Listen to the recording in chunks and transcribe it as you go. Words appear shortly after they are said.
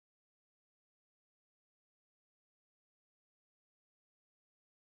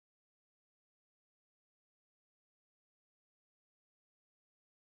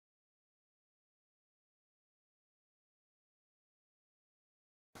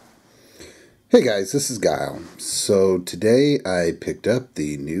Hey guys, this is Guile. So today I picked up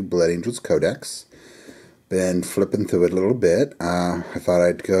the new Blood Angels Codex. Been flipping through it a little bit. I thought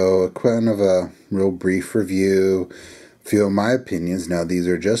I'd go kind of a real brief review, a few of my opinions. Now these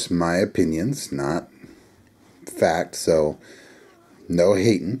are just my opinions, not fact, so no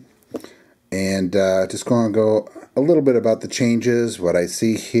hating. And just going to go a little bit about the changes, what I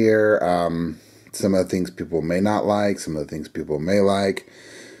see here, some of the things people may not like, some of the things people may like.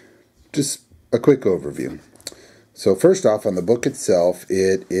 Just a quick overview. So first off, on the book itself,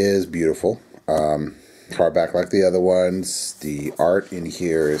 it is beautiful. Hardback like the other ones. The art in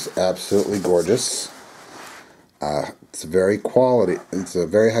here is absolutely gorgeous. It's a very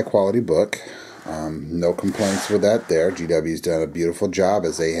high quality book. No complaints with that there. GW's done a beautiful job,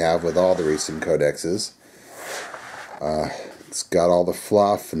 as they have with all the recent codexes. It's got all the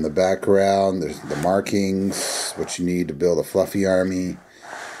fluff in the background. There's the markings, what you need to build a fluffy army.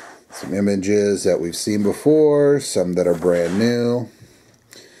 Some images that we've seen before, some that are brand new.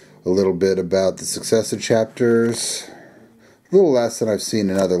 A little bit about the successive chapters. A little less than I've seen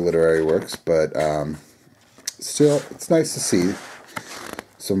in other literary works, but still, it's nice to see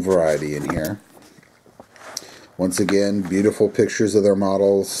some variety in here. Once again, beautiful pictures of their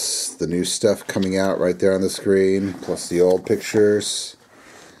models. The new stuff coming out right there on the screen, plus the old pictures.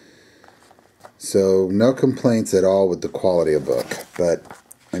 So, no complaints at all with the quality of book, but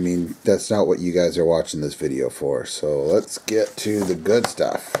I mean, that's not what you guys are watching this video for. So let's get to the good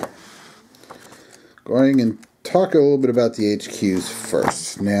stuff. Going and talk a little bit about the HQs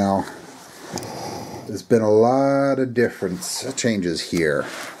first. Now, there's been a lot of different changes here.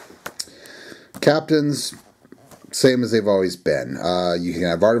 Captains, same as they've always been. You can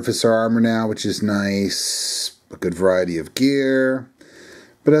have Artificer armor now, which is nice. A good variety of gear.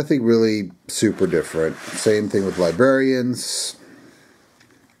 But I think really super different. Same thing with Librarians.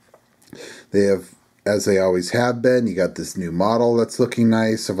 They have, as they always have been, you got this new model that's looking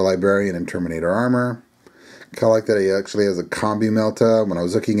nice of a Librarian in Terminator armor. Kind of like that he actually has a combi melta. When I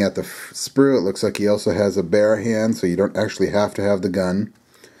was looking at the sprue, it looks like he also has a bare hand, so you don't actually have to have the gun.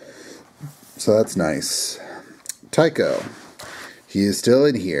 So that's nice. Tycho. He is still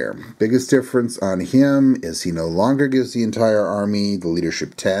in here. Biggest difference on him is he no longer gives the entire army the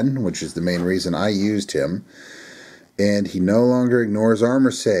leadership 10, which is the main reason I used him. And he no longer ignores armor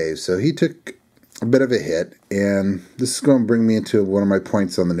saves, so he took a bit of a hit. And this is going to bring me into one of my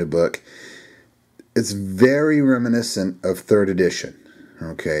points on the new book. It's very reminiscent of 3rd edition.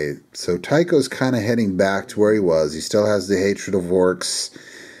 Okay, so Tycho's kind of heading back to where he was. He still has the hatred of orcs.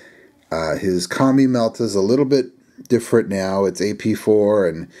 His combi melta is a little bit different now. It's AP4,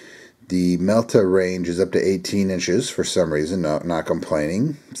 and the melta range is up to 18 inches for some reason. Not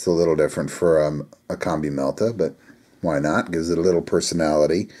complaining. It's a little different for a combi melta, but why not? Gives it a little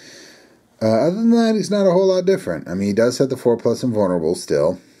personality. Other than that, he's not a whole lot different. I mean, he does have the 4+ invulnerable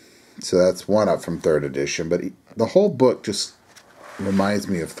still. So that's one up from 3rd edition. But the whole book just reminds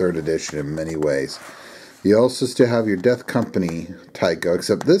me of 3rd edition in many ways. You also still have your Death Company Tycho,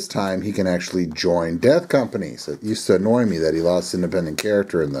 except this time he can actually join Death Companies. It used to annoy me that he lost independent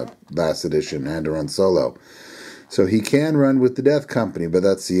character in the last edition and had to run solo. So he can run with the Death Company, but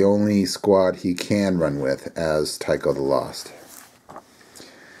that's the only squad he can run with as Tycho the Lost.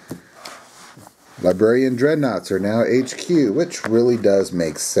 Librarian Dreadnoughts are now HQ, which really does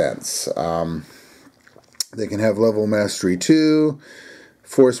make sense. They can have level mastery 2,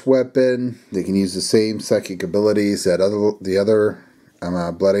 force weapon. They can use the same psychic abilities that the other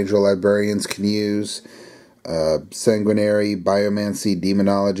Blood Angel Librarians can use. Sanguinary, Biomancy,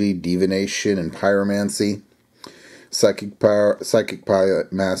 Demonology, Divination, and Pyromancy. Psychic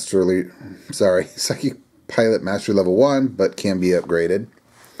Pilot Mastery level 1, but can be upgraded.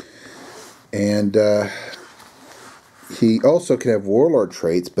 And he also can have Warlord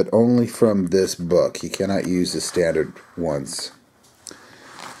traits, but only from this book. He cannot use the standard ones.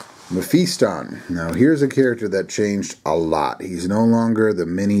 Mephiston. Now here's a character that changed a lot. He's no longer the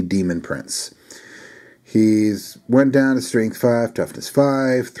mini Demon Prince. He's went down to strength 5, toughness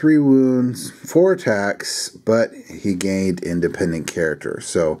 5, 3 wounds, 4 attacks, but he gained independent character.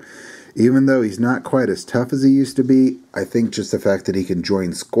 So even though he's not quite as tough as he used to be, I think just the fact that he can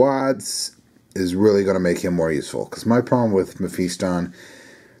join squads is really going to make him more useful. Because my problem with Mephiston,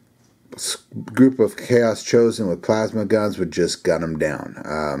 group of Chaos Chosen with plasma guns would just gun him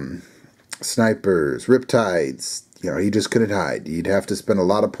down. Snipers, Riptides, he just couldn't hide. You'd have to spend a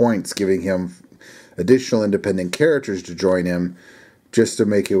lot of points giving him additional independent characters to join him just to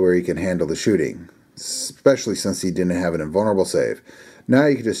make it where he can handle the shooting, especially since he didn't have an invulnerable save. Now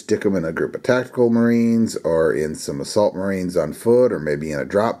you can just stick him in a group of tactical marines or in some assault marines on foot or maybe in a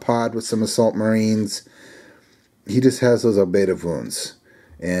drop pod with some assault marines. He just has those ablative wounds.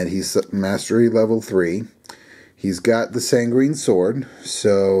 And he's mastery level 3. He's got the sanguine sword,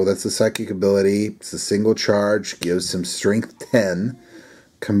 so that's a psychic ability. It's a single charge, gives him strength 10.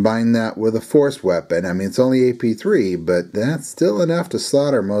 Combine that with a force weapon. I mean, it's only AP 3, but that's still enough to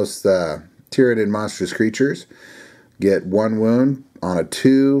slaughter most Tyranid monstrous creatures. Get 1 wound on a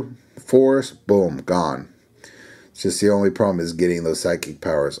 2, force, boom, gone. It's just the only problem is getting those psychic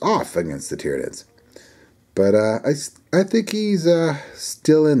powers off against the Tyranids. But I think he's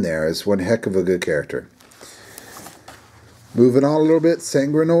still in there as one heck of a good character. Moving on a little bit,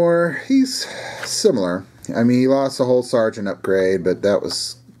 Sanguinor, he's similar. I mean, he lost a whole sergeant upgrade, but that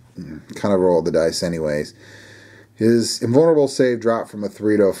was kind of rolled the dice anyways. His invulnerable save dropped from a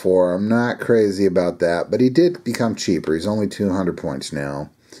 3 to a 4. I'm not crazy about that, but he did become cheaper. He's only 200 points now.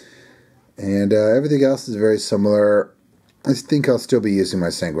 And everything else is very similar. I think I'll still be using my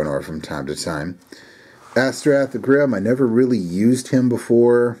Sanguinor from time to time. Astrath the Grim, I never really used him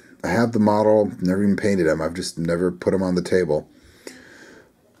before. I have the model, never even painted him. I've just never put him on the table.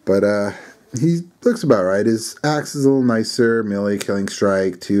 But he looks about right. His axe is a little nicer. Melee, killing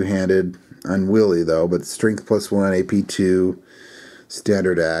strike, two-handed. Unwieldy though, but strength +1, AP 2,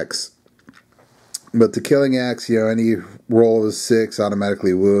 standard axe. But the killing axe, any roll of 6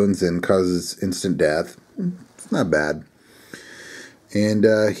 automatically wounds and causes instant death. It's not bad. And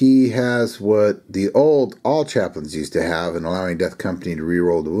he has what the old all chaplains used to have, in allowing Death Company to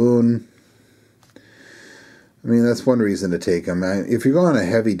reroll the wound. I mean, that's one reason to take him. If you're going on a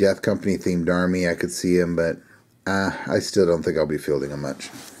heavy Death Company themed army, I could see him, but I still don't think I'll be fielding him much.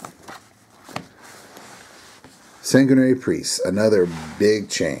 Sanguinary Priests, another big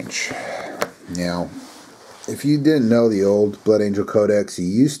change. Now, if you didn't know the old Blood Angel Codex, you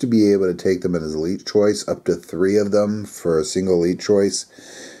used to be able to take them as elite choice, up to 3 of them for a single elite choice.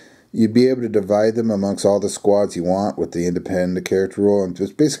 You'd be able to divide them amongst all the squads you want with the independent character rule, and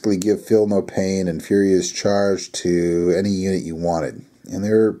just basically give Feel No Pain and Furious Charge to any unit you wanted. And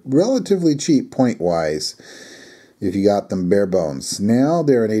they're relatively cheap point-wise if you got them bare bones. Now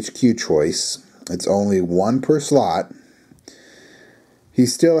they're an HQ choice. It's only 1 per slot. He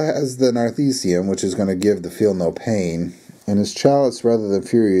still has the Narthesium, which is going to give the Feel No Pain. And his Chalice, rather than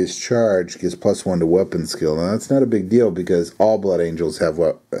Furious Charge, gives +1 to weapon skill. Now, that's not a big deal because all Blood Angels have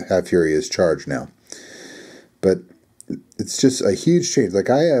Furious Charge now. But it's just a huge change. Like,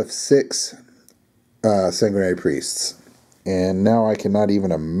 I have 6 Sanguinary Priests. And now I cannot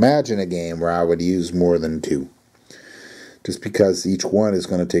even imagine a game where I would use more than 2. Just because each one is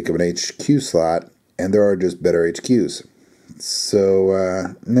going to take up an HQ slot, and there are just better HQs.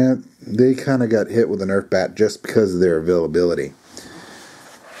 So, they kind of got hit with a nerf bat just because of their availability.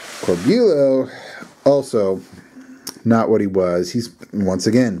 Corbulo, also not what he was. He's, once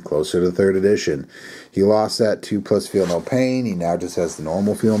again, closer to 3rd edition. He lost that 2 plus Feel No Pain. He now just has the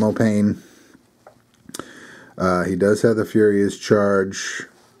normal Feel No Pain. He does have the Furious Charge.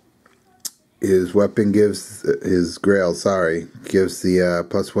 His weapon gives, his Grail, gives the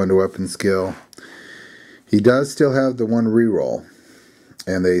 +1 to weapon skill. He does still have the 1 reroll,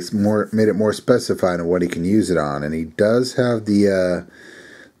 and they made it more specified on what he can use it on. And he does have the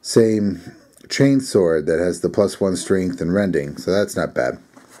same chainsword that has the +1 strength and rending, so that's not bad.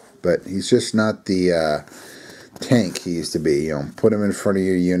 But he's just not the tank he used to be. Put him in front of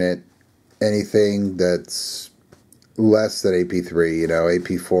your unit. Anything that's less than AP3,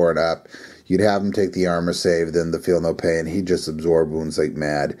 AP4 and up, you'd have him take the armor save, then the Feel No Pain. He'd just absorb wounds like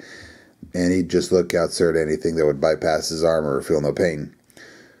mad. And he'd just look outside anything that would bypass his armor or Feel No Pain.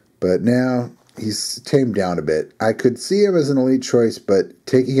 But now, he's tamed down a bit. I could see him as an elite choice, but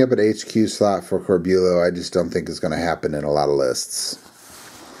taking up an HQ slot for Corbulo, I just don't think is going to happen in a lot of lists.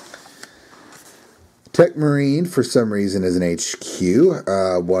 Tech Marine, for some reason, is an HQ.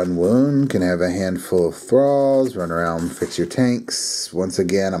 1 wound, can have a handful of thralls, run around, fix your tanks. Once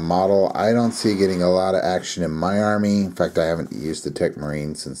again, a model I don't see getting a lot of action in my army. In fact, I haven't used the Tech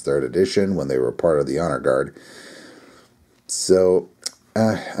Marine since 3rd edition when they were part of the Honor Guard. So,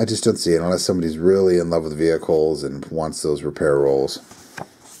 I just don't see it unless somebody's really in love with vehicles and wants those repair rolls.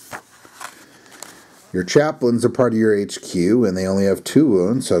 Your chaplains are part of your HQ, and they only have 2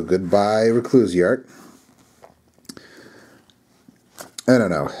 wounds, so goodbye Reclusiarch. I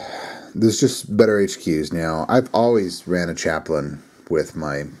don't know. There's just better HQs now. I've always ran a chaplain with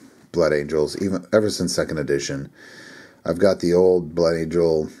my Blood Angels, ever since 2nd edition. I've got the old Blood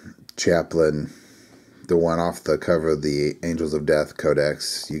Angel chaplain, the one off the cover of the Angels of Death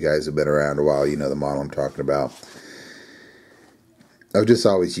Codex. You guys have been around a while. You know the model I'm talking about. I've just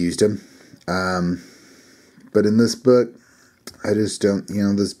always used them. But in this book, I just don't,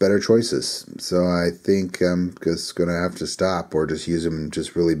 there's better choices. So I think I'm just going to have to stop or just use them in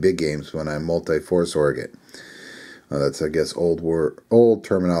just really big games when I multi-force org it. That's, I guess, old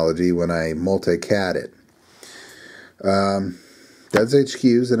terminology when I multi-cat it. That's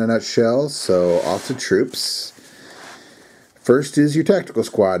HQs in a nutshell, so off to troops. First is your tactical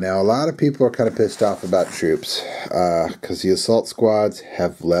squad. Now, a lot of people are kind of pissed off about troops because the assault squads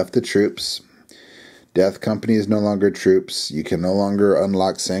have left the troops. Death Company is no longer troops. You can no longer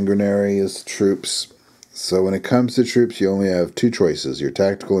unlock Sanguinary as troops. So when it comes to troops, you only have two choices, your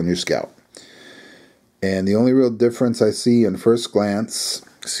tactical and your scout. And the only real difference I see in first glance,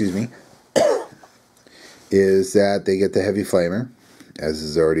 is that they get the heavy flamer, as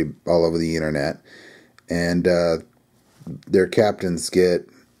is already all over the internet. And their captains get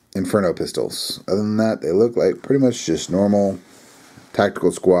Inferno pistols. Other than that, they look like pretty much just normal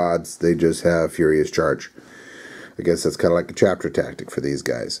tactical squads. They just have Furious Charge. I guess that's kind of like a chapter tactic for these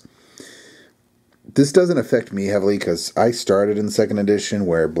guys. This doesn't affect me heavily because I started in 2nd edition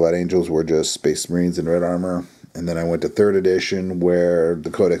where Blood Angels were just Space Marines in red armor. And then I went to 3rd edition where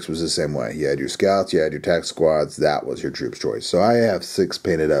the codex was the same way. You had your scouts, you had your tac squads. That was your troops choice. So I have 6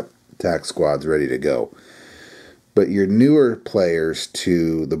 painted up tac squads ready to go. But your newer players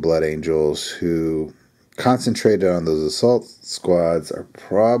to the Blood Angels who concentrated on those assault squads are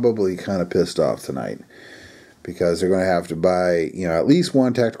probably kind of pissed off tonight because they're going to have to buy, at least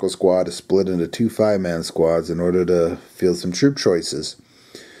one tactical squad to split into 2 5-man squads in order to field some troop choices.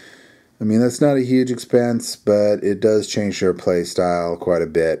 I mean, that's not a huge expense, but it does change their play style quite a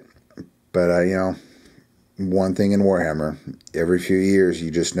bit. But, one thing in Warhammer, every few years you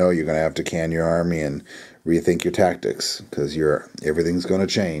just know you're going to have to can your army and rethink your tactics because everything's going to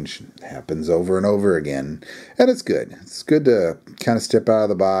change. It happens over and over again. And it's good. It's good to kind of step out of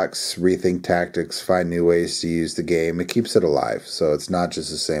the box, rethink tactics, find new ways to use the game. It keeps it alive, so it's not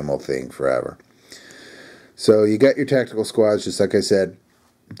just the same old thing forever. So you got your tactical squads, just like I said,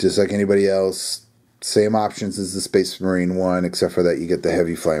 just like anybody else. Same options as the Space Marine one, except for that you get the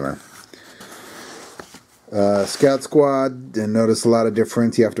heavy flamer. Scout squad, and notice a lot of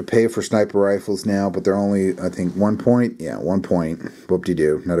difference. You have to pay for sniper rifles now, but they're only, I think, 1 point. Yeah, 1 point.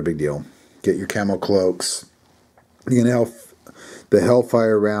 Whoop-de-doo. Not a big deal. Get your camo cloaks. You can have the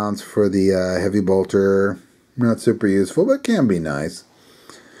Hellfire rounds for the heavy bolter. Not super useful, but can be nice.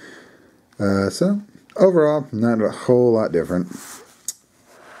 So, overall, not a whole lot different.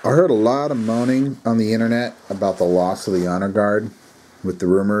 I heard a lot of moaning on the internet about the loss of the Honor Guard with the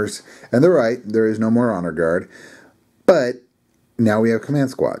rumors. And they're right, there is no more Honor Guard. But now we have command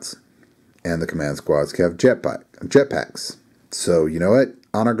squads. And the command squads have jetpacks. So, you know what?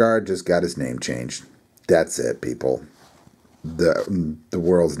 Honor Guard just got his name changed. That's it, people. The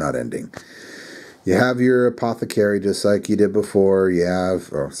world's not ending. You have your Apothecary just like you did before. You have,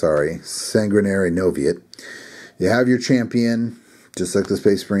 Sanguinary Noviate. You have your Champion, just like the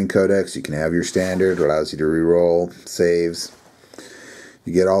Space Marine Codex. You can have your Standard, which allows you to reroll saves.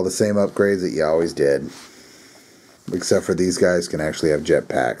 You get all the same upgrades that you always did. Except for these guys can actually have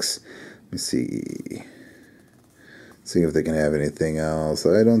jetpacks. Let me see. See if they can have anything else.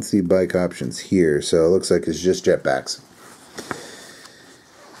 I don't see bike options here, so it looks like it's just jetpacks.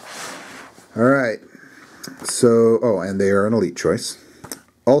 Alright. So, and they are an elite choice.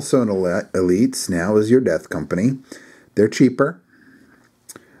 Also an elites now is your Death Company. They're cheaper,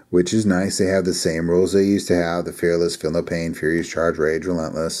 which is nice. They have the same rules they used to have. The Fearless, Feel No Pain, Furious Charge, Rage,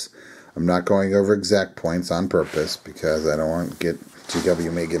 Relentless. I'm not going over exact points on purpose because I don't want to get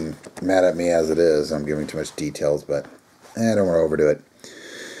GW making mad at me as it is. I'm giving too much details, but I don't want to overdo it.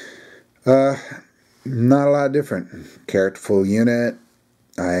 Not a lot different. Characterful unit.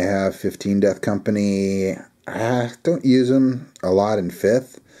 I have 15 Death Company. I don't use them a lot in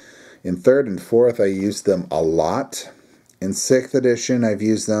 5th. In 3rd and 4th, I use them a lot. In 6th edition, I've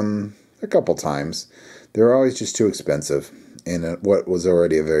used them a couple times. They're always just too expensive in what was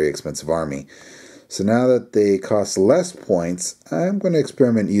already a very expensive army. So now that they cost less points, I'm going to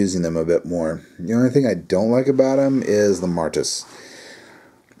experiment using them a bit more. The only thing I don't like about them is the Martis.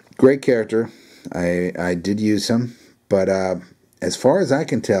 Great character. I did use him, but as far as I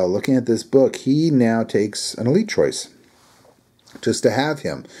can tell, looking at this book, he now takes an elite choice. Just to have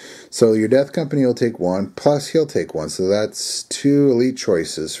him. So your Death Company will take 1, plus he'll take 1. So that's 2 elite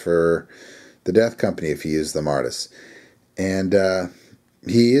choices for the Death Company if you use the Martis. And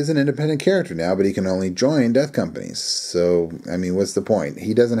he is an independent character now, but he can only join Death Companies. So, I mean, what's the point?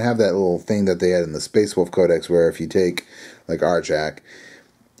 He doesn't have that little thing that they had in the Space Wolf Codex where if you take, like, Archak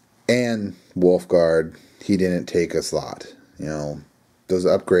and Wolfguard, he didn't take a slot. those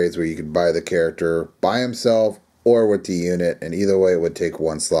upgrades where you could buy the character by himself or with the unit, and either way it would take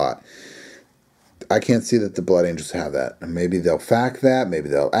one slot. I can't see that the Blood Angels have that. Maybe they'll fact that, maybe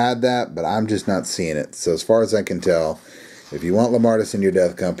they'll add that, but I'm just not seeing it. So as far as I can tell, if you want Lamartus in your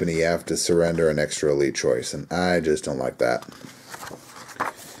Death Company, you have to surrender an extra elite choice, and I just don't like that.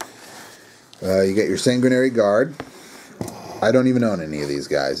 You get your Sanguinary Guard. I don't even own any of these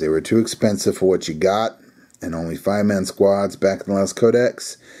guys. They were too expensive for what you got, and only 5-man squads back in the last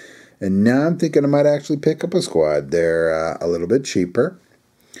codex. And now I'm thinking I might actually pick up a squad. They're a little bit cheaper,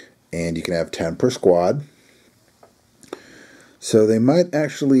 and you can have 10 per squad. So they might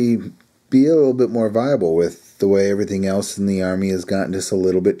actually be a little bit more viable with the way everything else in the army has gotten just a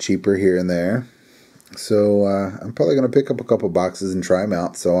little bit cheaper here and there. So I'm probably going to pick up a couple boxes and try them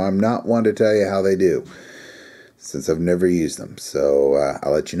out. So I'm not one to tell you how they do, since I've never used them. So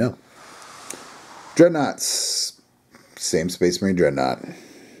I'll let you know. Dreadnoughts. Same Space Marine Dreadnought.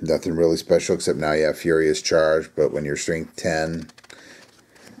 Nothing really special except now you have Furious Charge, but when you're strength 10,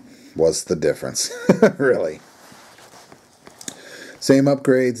 what's the difference? Really. Same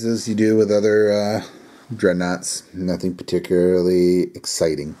upgrades as you do with other Dreadnoughts. Nothing particularly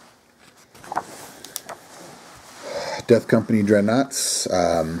exciting. Death Company Dreadnoughts.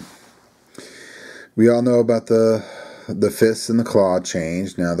 We all know about the fists and the claw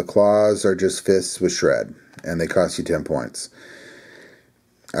change. Now the claws are just fists with shred, and they cost you 10 points.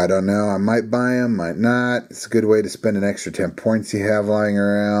 I don't know. I might buy them, might not. It's a good way to spend an extra 10 points you have lying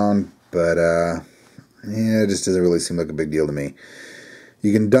around, but yeah, it just doesn't really seem like a big deal to me.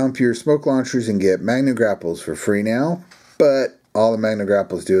 You can dump your smoke launchers and get Magnum Grapples for free now, but all the Magnum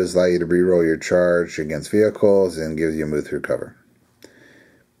Grapples do is allow you to reroll your charge against vehicles and gives you a move through cover.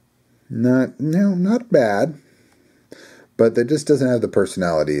 Not bad, but that just doesn't have the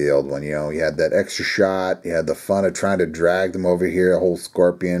personality of the old one. You know, you had that extra shot, you had the fun of trying to drag them over here, a whole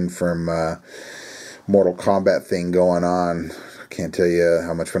Scorpion from Mortal Kombat thing going on. I can't tell you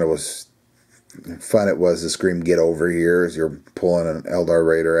how much fun it was to scream "get over here" as you're pulling an Eldar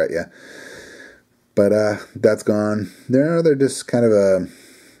Raider at you. But that's gone. They're just kind of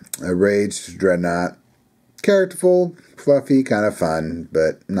a raged Dreadnought. Characterful, fluffy, kind of fun,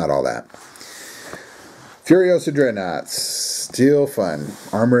 but not all that. Furiosa Dreadnoughts. Still fun.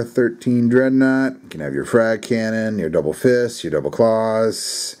 Armor 13 Dreadnought. You can have your frag cannon, your double fists, your double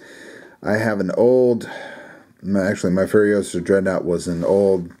claws. I have an old... Actually, my Furiosa Dreadnought was an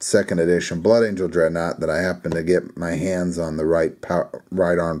old 2nd edition Blood Angel Dreadnought that I happened to get my hands on the right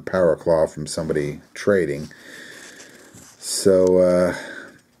arm power claw from somebody trading. So,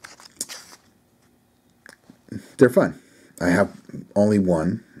 they're fun. I have only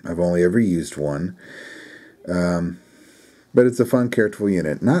one. I've only ever used one. But it's a fun, characterful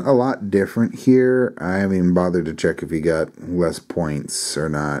unit. Not a lot different here. I haven't even bothered to check if he got less points or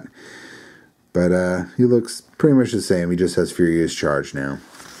not. But he looks pretty much the same. He just has Furious Charge now.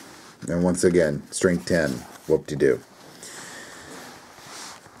 And once again, Strength 10. Whoop-de-doo.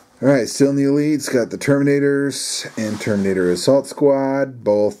 Alright, still in the elites. Got the Terminators and Terminator Assault Squad.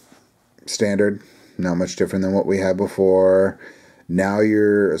 Both standard. Not much different than what we had before. Now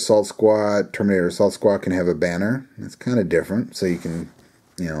your Assault Squad, Terminator Assault Squad, can have a banner. It's kind of different. So you can,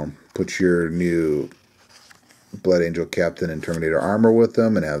 put your new Blood Angel Captain and Terminator armor with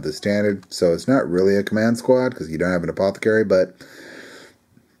them and have the standard. So it's not really a command squad because you don't have an apothecary, but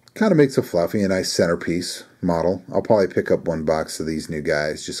kind of makes a fluffy, a nice centerpiece model. I'll probably pick up one box of these new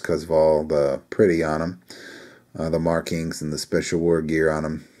guys just because of all the pretty on them. The markings and the special war gear on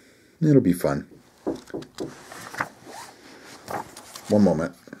them. It'll be fun. One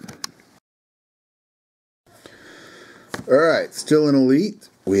moment. Alright, still in Elite.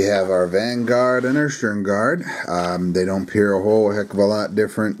 We have our Vanguard and our Stern Guard. They don't appear a whole heck of a lot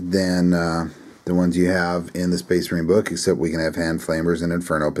different than the ones you have in the Space Marine book, except we can have hand flamers and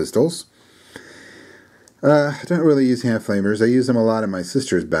inferno pistols. I don't really use hand flamers. I use them a lot in my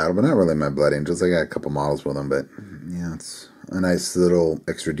sister's battle, but not really in my Blood Angels. I got a couple models with them, but yeah, it's a nice little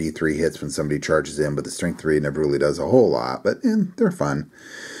extra D3 hits when somebody charges in, but the Strength 3 never really does a whole lot, but they're fun.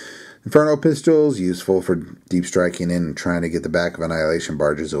 Inferno pistols, useful for deep striking in and trying to get the back of annihilation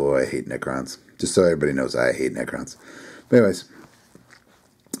barges. Oh, I hate Necrons. Just so everybody knows, I hate Necrons. But anyways,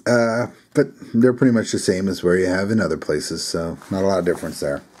 but they're pretty much the same as where you have in other places, so not a lot of difference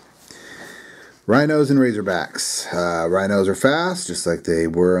there. Rhinos and Razorbacks. Rhinos are fast, just like they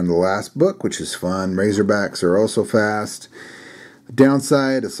were in the last book, which is fun. Razorbacks are also fast.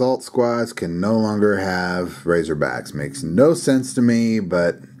 Downside, assault squads can no longer have Razorbacks. Makes no sense to me,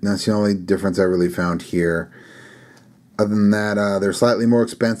 but that's the only difference I really found here. Other than that, they're slightly more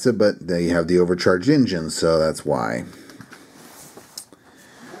expensive, but they have the overcharged engines, so that's why.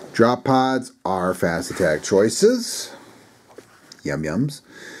 Drop pods are fast attack choices. Yum yums.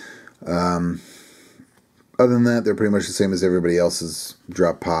 Other than that, they're pretty much the same as everybody else's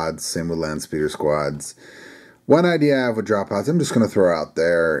drop pods. Same with land speeder squads. One idea I have with drop pods, I'm just going to throw out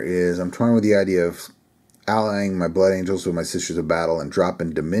there, is I'm trying with the idea of allying my Blood Angels with my Sisters of Battle and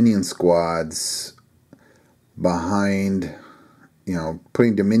dropping Dominion squads behind,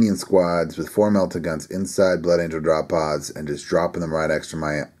 putting Dominion squads with 4 melta guns inside Blood Angel drop pods and just dropping them right next to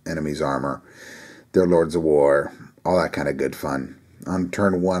my enemy's armor. They're Lords of War, all that kind of good fun. On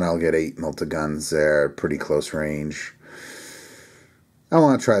turn 1, I'll get 8 melta guns there, pretty close range. I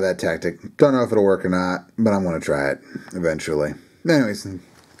want to try that tactic. Don't know if it'll work or not, but I'm going to try it eventually. Anyways,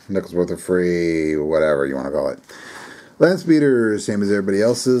 nickels worth of free, whatever you want to call it. Land speeders, same as everybody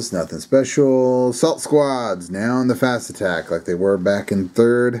else's, nothing special. Assault squads, now in the fast attack, like they were back in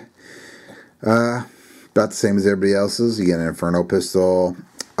 3rd. About the same as everybody else's. You get an Inferno pistol.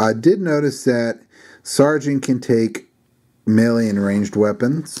 I did notice that Sergeant can take melee and ranged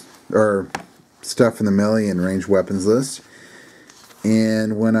weapons, or stuff in the melee and ranged weapons list.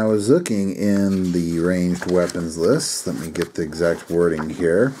 And when I was looking in the ranged weapons list, let me get the exact wording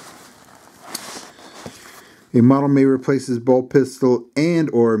here. A model may replace his bolt pistol and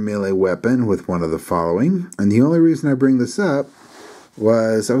or melee weapon with one of the following. And the only reason I bring this up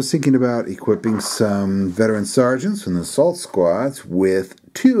was I was thinking about equipping some veteran sergeants from the assault squads with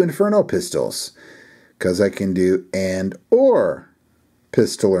 2 Inferno pistols. Because I can do and or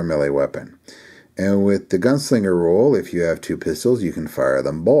pistol or melee weapon. And with the gunslinger rule, if you have 2 pistols, you can fire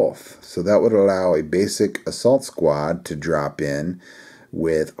them both. So that would allow a basic assault squad to drop in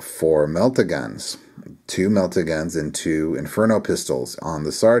with 4 melta guns. 2 melta guns and 2 Inferno pistols on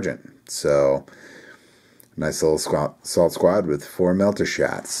the sergeant. So, nice little assault squad with 4 melta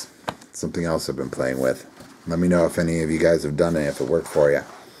shots. Something else I've been playing with. Let me know if any of you guys have done it, if it worked for you.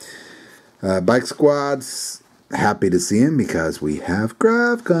 Bike squads, happy to see them because we have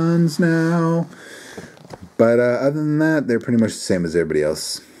grav guns now. But other than that, they're pretty much the same as everybody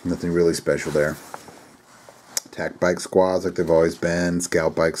else. Nothing really special there. Attack bike squads like they've always been.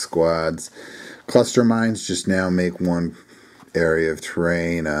 Scout bike squads. Cluster mines just now make one area of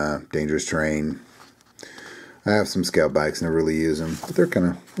terrain, dangerous terrain. I have some scout bikes, never really use them, but they're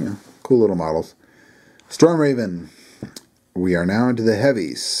kind of, cool little models. Storm Raven. We are now into the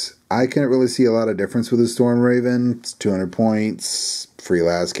heavies. I can't really see a lot of difference with the Storm Raven. It's 200 points, free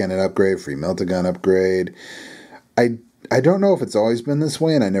las cannon upgrade, free melta gun upgrade. I don't know if it's always been this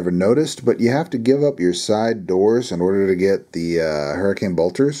way, and I never noticed, but you have to give up your side doors in order to get the Hurricane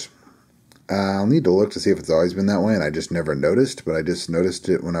Bolters. I'll need to look to see if it's always been that way, and I just never noticed, but I just noticed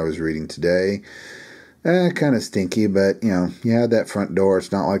it when I was reading today. Kind of stinky, but, you have that front door.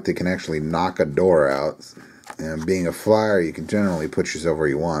 It's not like they can actually knock a door out. And being a flyer, you can generally put yourself where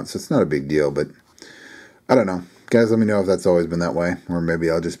you want, so it's not a big deal, but I don't know. Guys, let me know if that's always been that way, or maybe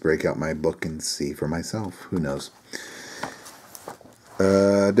I'll just break out my book and see for myself. Who knows?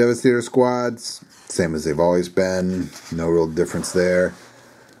 Devastator squads, same as they've always been. No real difference there.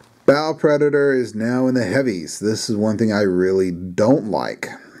 Bow Predator is now in the heavies. This is one thing I really don't like,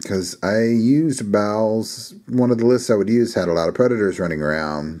 because I used Bows. One of the lists I would use had a lot of Predators running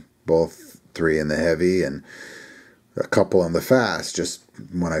around, both 3 in the heavy and a couple in the fast, just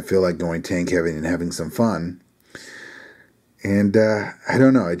when I feel like going tank heavy and having some fun. And I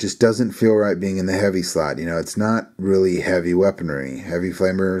don't know, it just doesn't feel right being in the heavy slot. It's not really heavy weaponry. Heavy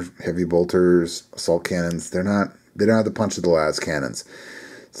flamers, heavy bolters, assault cannons, they don't have the punch of the last cannons.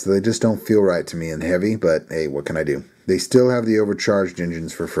 So they just don't feel right to me in heavy, but hey, what can I do? They still have the overcharged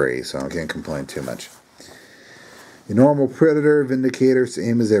engines for free, so I can't complain too much. The normal Predator, Vindicator,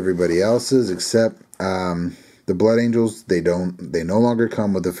 same as everybody else's, except the Blood Angels, they no longer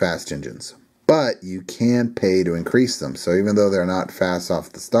come with the fast engines. But you can pay to increase them. So even though they're not fast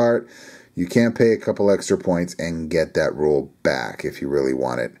off the start, you can pay a couple extra points and get that rule back if you really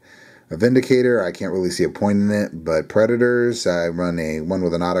want it. A Vindicator, I can't really see a point in it, but Predators, I run one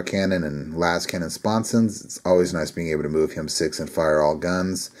with an autocannon and las cannon sponsons. It's always nice being able to move him 6 and fire all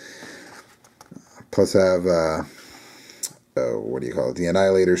guns. Plus I have, the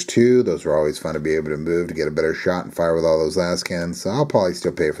Annihilators too. Those are always fun to be able to move to get a better shot and fire with all those las cannons. So I'll probably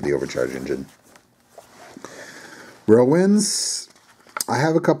still pay for the overcharge engine. Whirlwinds, I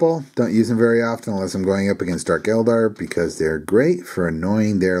have a couple. Don't use them very often unless I'm going up against Dark Eldar, because they're great for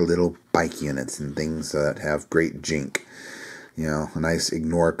annoying their little bike units and things that have great jink. A nice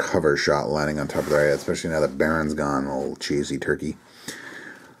ignore cover shot landing on top of their head, especially now that Baron's gone, old cheesy turkey.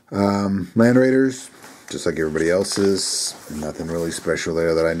 Land Raiders, just like everybody else's. Nothing really special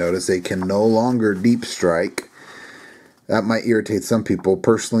there that I noticed. They can no longer deep strike. That might irritate some people.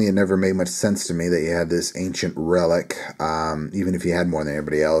 Personally, it never made much sense to me that you had this ancient relic. Even if you had more than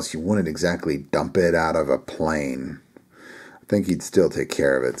everybody else, you wouldn't exactly dump it out of a plane. I think you'd still take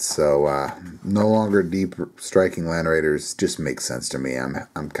care of it. So no longer deep striking land raiders just makes sense to me.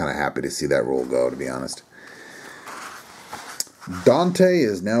 I'm kind of happy to see that rule go, to be honest. Dante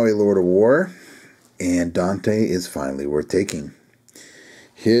is now a Lord of War, and Dante is finally worth taking.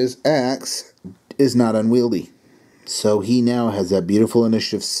 His axe is not unwieldy, so he now has that beautiful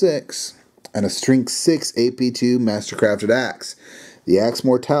Initiative 6 and a Strength 6 AP2 Mastercrafted axe. The Axe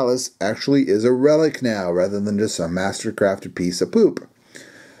Mortalis actually is a relic now, rather than just a Mastercrafted piece of poop.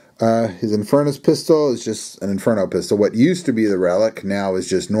 His Infernus pistol is just an Inferno pistol. What used to be the relic now is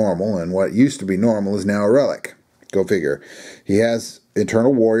just normal, and what used to be normal is now a relic. Go figure. He has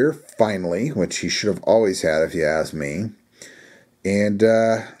Eternal Warrior, finally, which he should have always had if you ask me. And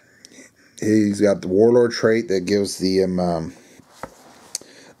he's got the Warlord trait that gives the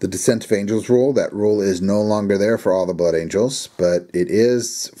Descent of Angels rule. That rule is no longer there for all the Blood Angels, but it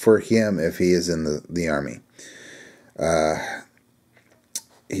is for him if he is in the army.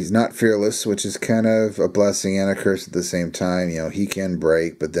 He's not fearless, which is kind of a blessing and a curse at the same time. You know, he can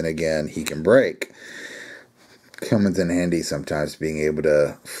break, but then again, he can break. Comes in handy sometimes, being able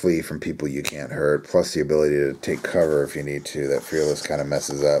to flee from people you can't hurt, plus the ability to take cover if you need to. That fearless kind of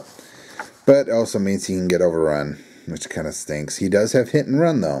messes up. But also means he can get overrun, which kind of stinks. He does have hit and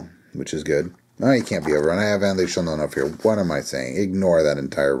run, though, which is good. Oh, he can't be overrun. I have Andy shall know enough here. What am I saying? Ignore that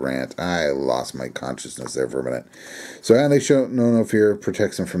entire rant. I lost my consciousness there for a minute. So Andy shall know no fear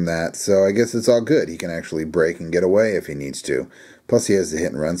protects him from that. So I guess it's all good. He can actually break and get away if he needs to. Plus he has the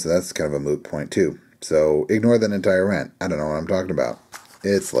hit and run, so that's kind of a moot point, too. So ignore that entire rant. I don't know what I'm talking about.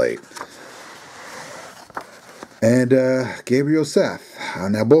 It's late. And Gabriel Seth.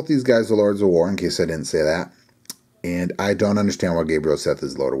 Now both these guys are Lords of War, in case I didn't say that. And I don't understand why Gabriel Seth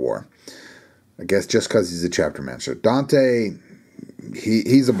is Lord of War. I guess just because he's a chapter master. Dante,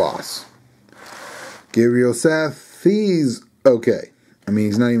 he's a boss. Gabriel Seth, he's okay. I mean,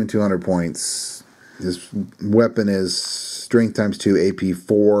 he's not even 200 points. His weapon is Strength times 2, AP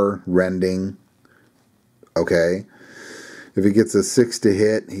 4, Rending. Okay. If he gets a 6 to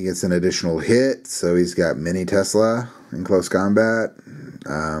hit, he gets an additional hit. So he's got mini Tesla in close combat.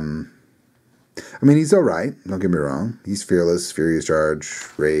 I mean, he's alright. Don't get me wrong. He's fearless, Furious Charge,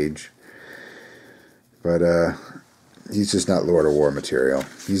 Rage. But he's just not Lord of War material.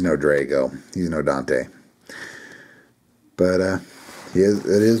 He's no Drago. He's no Dante. But it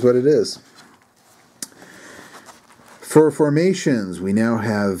is what it is. For formations, we now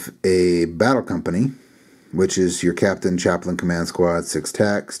have a battle company, which is your captain, chaplain, command squad, 6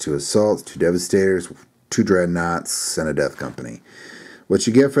 techs, 2 assaults, 2 devastators, 2 dreadnoughts, and a death company. What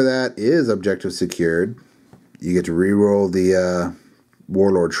you get for that is objective secured. You get to reroll the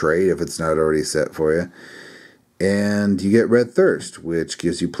Warlord trait if it's not already set for you. And you get Red Thirst, which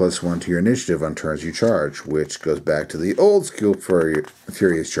gives you +1 to your initiative on turns you charge, which goes back to the old skill for your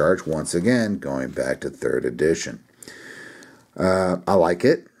Furious Charge, once again, going back to 3rd edition. I like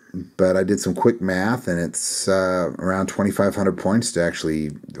it, but I did some quick math, and it's around 2,500 points to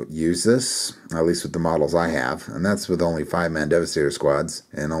actually use this, at least with the models I have. And that's with only 5-man Devastator squads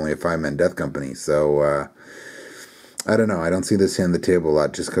and only a 5-man Death Company. So, I don't know. I don't see this hitting the table a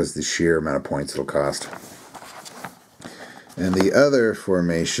lot just because the sheer amount of points it'll cost. And the other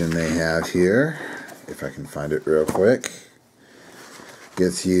formation they have here, if I can find it real quick,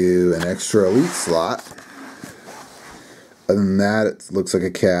 gets you an extra elite slot. Other than that, it looks like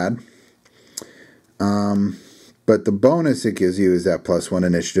a CAD. But the bonus it gives you is that +1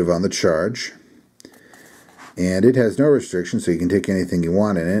 initiative on the charge. And it has no restrictions, so you can take anything you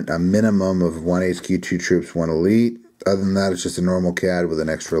want in it. A minimum of 1 HQ, 2 troops, 1 elite. Other than that, it's just a normal CAD with an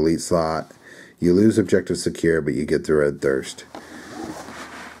extra elite slot. You lose objective secure, but you get the Red Thirst.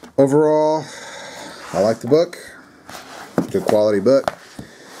 Overall, I like the book. Good quality book.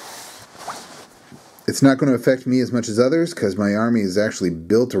 It's not going to affect me as much as others because my army is actually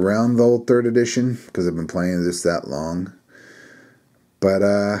built around the old 3rd edition because I've been playing this that long. But,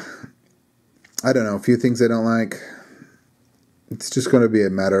 I don't know. A few things I don't like. It's just going to be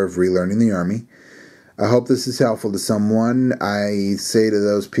a matter of relearning the army. I hope this is helpful to someone. I say to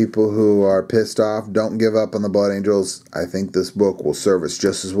those people who are pissed off, don't give up on the Blood Angels. I think this book will serve us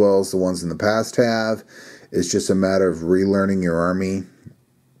just as well as the ones in the past have. It's just a matter of relearning your army.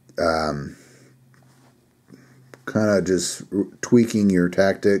 Kind of just tweaking your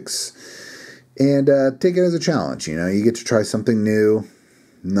tactics. And take it as a challenge. You know, you get to try something new.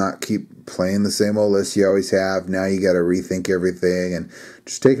 not keep playing the same old list you always have. Now you got to rethink everything, and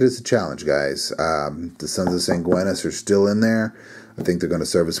just take it as a challenge, guys. The Sons of Sanguinis are still in there. I think they're going to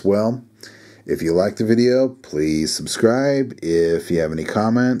serve us well. If you like the video, please subscribe. If you have any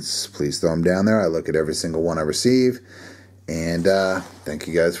comments, please throw them down there. I look at every single one I receive. And thank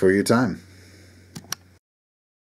you guys for your time.